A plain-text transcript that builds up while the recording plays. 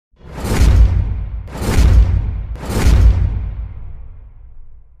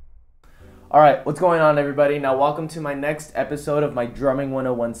Alright, what's going on everybody? Now welcome to my next episode of my Drumming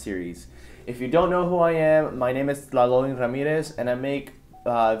 101 series. If you don't know who I am, my name is Tlalollin Ramirez and I make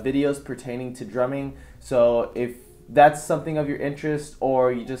videos pertaining to drumming. So if that's something of your interest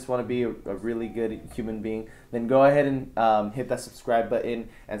or you just want to be a really good human being, then go ahead and hit that subscribe button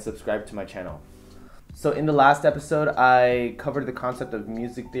and subscribe to my channel. So in the last episode, I covered the concept of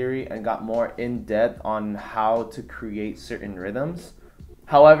music theory and got more in depth on how to create certain rhythms.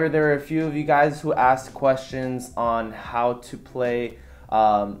 However, there are a few of you guys who asked questions on how to play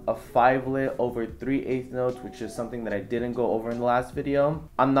a 5-lit over 3/8 notes, which is something that I didn't go over in the last video.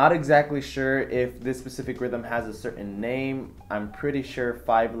 I'm not exactly sure if this specific rhythm has a certain name. I'm pretty sure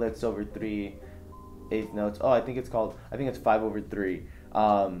 5-lits over 3/8 notes. Oh, I think it's 5 over 3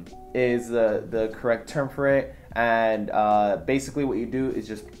 is the correct term for it. And basically what you do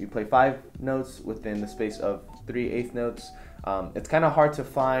is you play 5 notes within the space of 3/8 notes. It's kind of hard to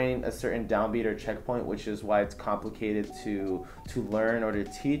find a certain downbeat or checkpoint, which is why it's complicated to learn or to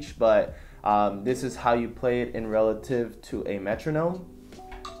teach, but this is how you play it in relative to a metronome.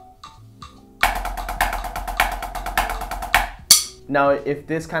 Now, if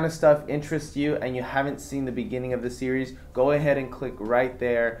this kind of stuff interests you and you haven't seen the beginning of the series, go ahead and click right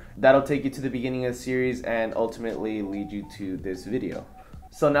there. That'll take you to the beginning of the series and ultimately lead you to this video.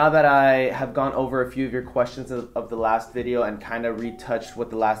 So now that I have gone over a few of your questions of the last video and kind of retouched what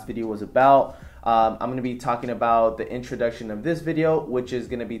the last video was about, I'm going to be talking about the introduction of this video, which is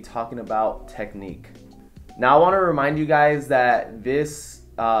going to be talking about technique. Now I want to remind you guys that this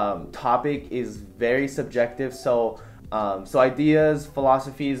topic is very subjective, so ideas,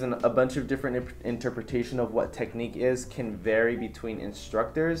 philosophies, and a bunch of different interpretation of what technique is can vary between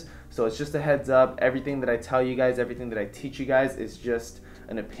instructors. So it's just a heads up, everything that I tell you guys, everything that I teach you guys is just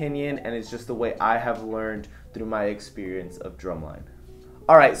an opinion, and it's just the way I have learned through my experience of drumline.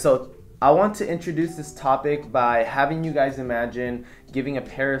 Alright, so I want to introduce this topic by having you guys imagine giving a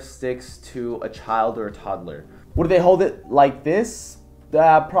pair of sticks to a child or a toddler. Would they hold it like this?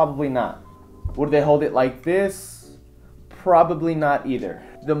 Probably not. Would they hold it like this? Probably not either.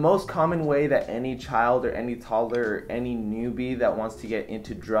 The most common way that any child or any toddler or any newbie that wants to get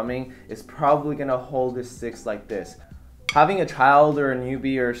into drumming is probably going to hold the sticks like this. Having a child or a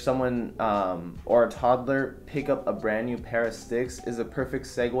newbie or someone or a toddler pick up a brand new pair of sticks is a perfect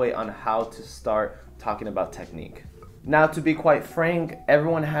segue on how to start talking about technique. Now, to be quite frank,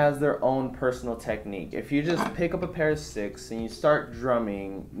 everyone has their own personal technique. If you just pick up a pair of sticks and you start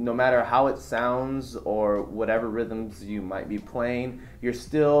drumming, no matter how it sounds or whatever rhythms you might be playing, you're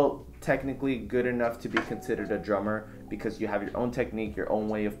still technically good enough to be considered a drummer because you have your own technique, your own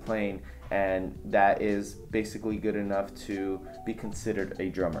way of playing, and that is basically good enough to be considered a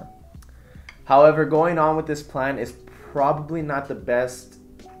drummer. However, going on with this plan is probably not the best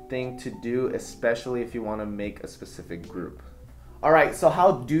thing to do, especially if you want to make a specific group. Alright, so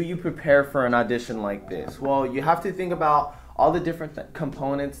how do you prepare for an audition like this? Well, you have to think about all the different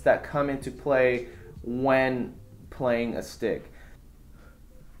components that come into play when playing a stick.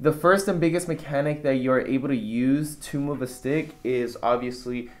 The first and biggest mechanic that you're able to use to move a stick is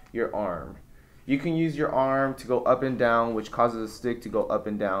obviously your arm. You can use your arm to go up and down, which causes a stick to go up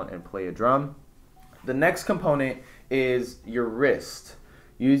and down and play a drum. The next component is your wrist.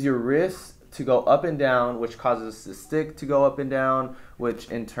 Use your wrist to go up and down, which causes the stick to go up and down, which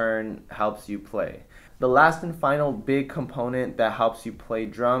in turn helps you play. The last and final big component that helps you play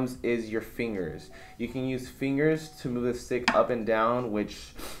drums is your fingers. You can use fingers to move the stick up and down,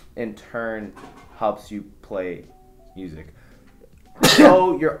 which in turn helps you play music.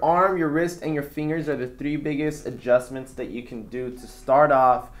 So your arm, your wrist, and your fingers are the 3 biggest adjustments that you can do to start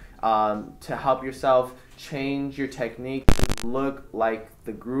off to help yourself change your technique to look like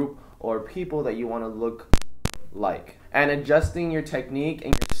the group or people that you want to look like. And adjusting your technique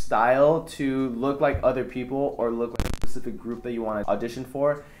and your style to look like other people or look like a specific group that you want to audition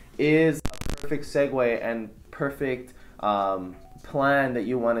for is a perfect segue and perfect plan that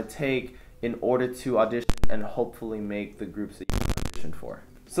you want to take in order to audition and hopefully make the groups that you want to audition for.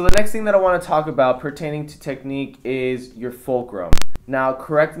 So the next thing that I want to talk about pertaining to technique is your fulcrum. Now,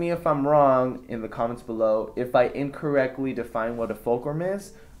 correct me if I'm wrong in the comments below if I incorrectly define what a fulcrum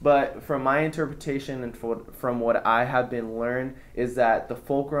is, but from my interpretation and from what I have been learned is that the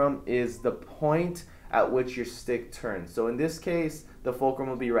fulcrum is the point at which your stick turns. So in this case, the fulcrum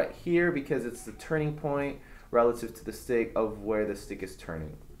will be right here because it's the turning point relative to the stick of where the stick is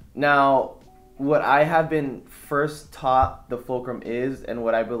turning. Now, what I have been first taught the fulcrum is, and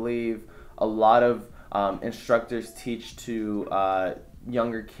what I believe a lot of instructors teach to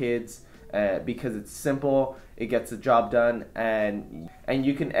younger kids because it's simple, it gets the job done, and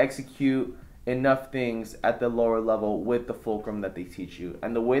you can execute enough things at the lower level with the fulcrum that they teach you.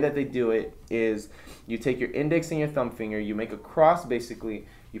 And the way that they do it is you take your index and your thumb finger, you make a cross basically,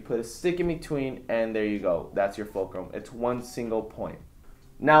 you put a stick in between, and there you go. That's your fulcrum. It's one single point.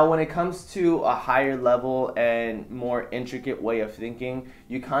 Now, when it comes to a higher level and more intricate way of thinking,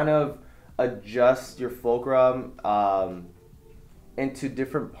 you kind of adjust your fulcrum into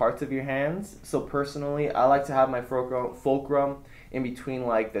different parts of your hands. So personally, I like to have my fulcrum in between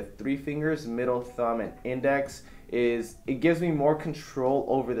like the 3 fingers, middle thumb and index. It gives me more control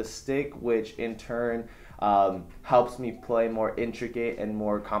over the stick, which in turn helps me play more intricate and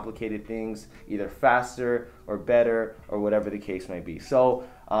more complicated things either faster or better or whatever the case may be. So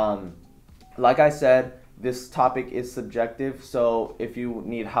like I said, this topic is subjective, so if you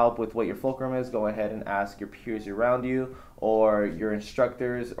need help with what your fulcrum is, go ahead and ask your peers around you or your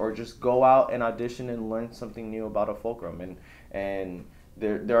instructors, or just go out and audition and learn something new about a fulcrum. And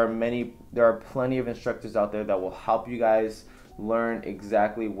there are plenty of instructors out there that will help you guys learn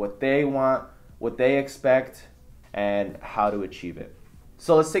exactly what they want, what they expect, and how to achieve it.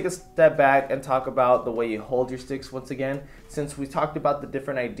 So let's take a step back and talk about the way you hold your sticks once again. Since we talked about the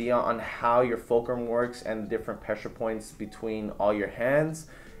different idea on how your fulcrum works and different pressure points between all your hands,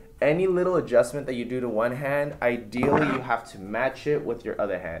 any little adjustment that you do to one hand, ideally you have to match it with your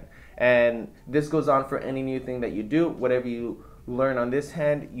other hand. And this goes on for any new thing that you do. Whatever you learn on this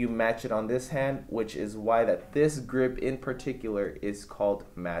hand, you match it on this hand, which is why that this grip in particular is called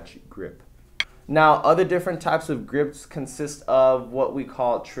match grip. Now, other different types of grips consist of what we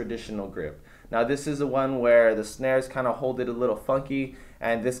call traditional grip. Now, this is the one where the snares kind of hold it a little funky,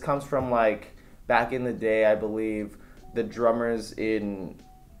 and this comes from like back in the day, I believe, the drummers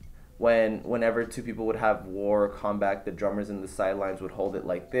whenever 2 people would have war or combat, the drummers in the sidelines would hold it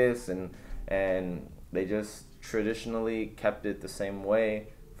like this, and they just traditionally kept it the same way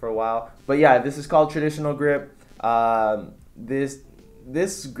for a while. But yeah, this is called traditional grip.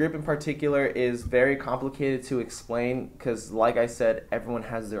 This grip in particular is very complicated to explain because, like I said, everyone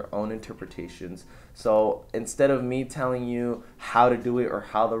has their own interpretations. So instead of me telling you how to do it or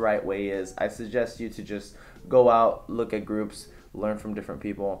how the right way is, I suggest you to just go out, look at groups, learn from different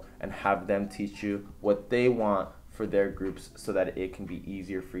people, and have them teach you what they want for their groups so that it can be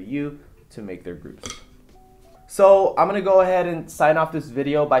easier for you to make their groups. So I'm going to go ahead and sign off this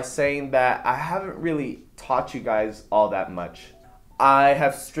video by saying that I haven't really taught you guys all that much. I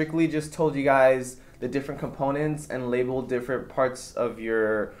have strictly just told you guys the different components and labeled different parts of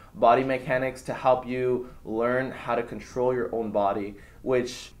your body mechanics to help you learn how to control your own body,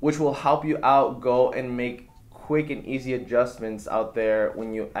 which will help you out go and make quick and easy adjustments out there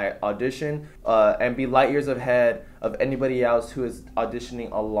when you audition, and be light years ahead of anybody else who is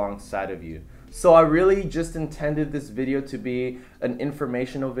auditioning alongside of you. So I really just intended this video to be an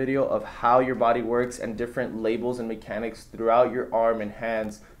informational video of how your body works and different labels and mechanics throughout your arm and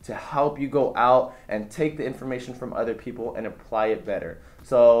hands to help you go out and take the information from other people and apply it better.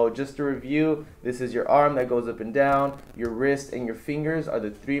 So just to review, this is your arm that goes up and down, your wrist and your fingers are the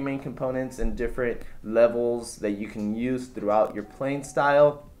 3 main components and different levels that you can use throughout your playing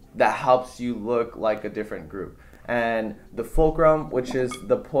style that helps you look like a different group. And the fulcrum, which is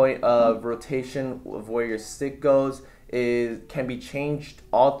the point of rotation of where your stick goes, can be changed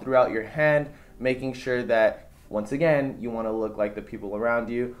all throughout your hand, making sure that, once again, you want to look like the people around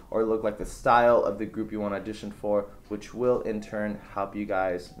you or look like the style of the group you want to audition for, which will in turn help you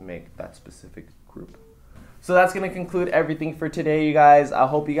guys make that specific group. So that's going to conclude everything for today, you guys. I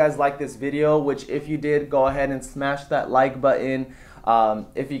hope you guys liked this video, which if you did, go ahead and smash that like button.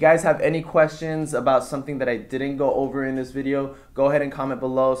 If you guys have any questions about something that I didn't go over in this video, go ahead and comment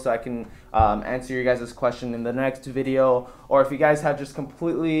below so I can answer your guys' question in the next video. Or if you guys have just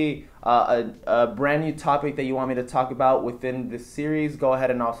completely a brand new topic that you want me to talk about within this series, go ahead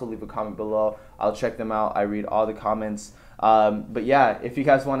and also leave a comment below. I'll check them out. I read all the comments. But yeah, if you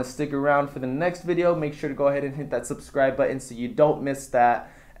guys want to stick around for the next video, make sure to go ahead and hit that subscribe button so you don't miss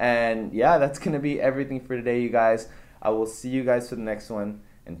that. And yeah, that's going to be everything for today, you guys. I will see you guys for the next one,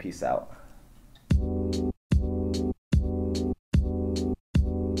 and peace out.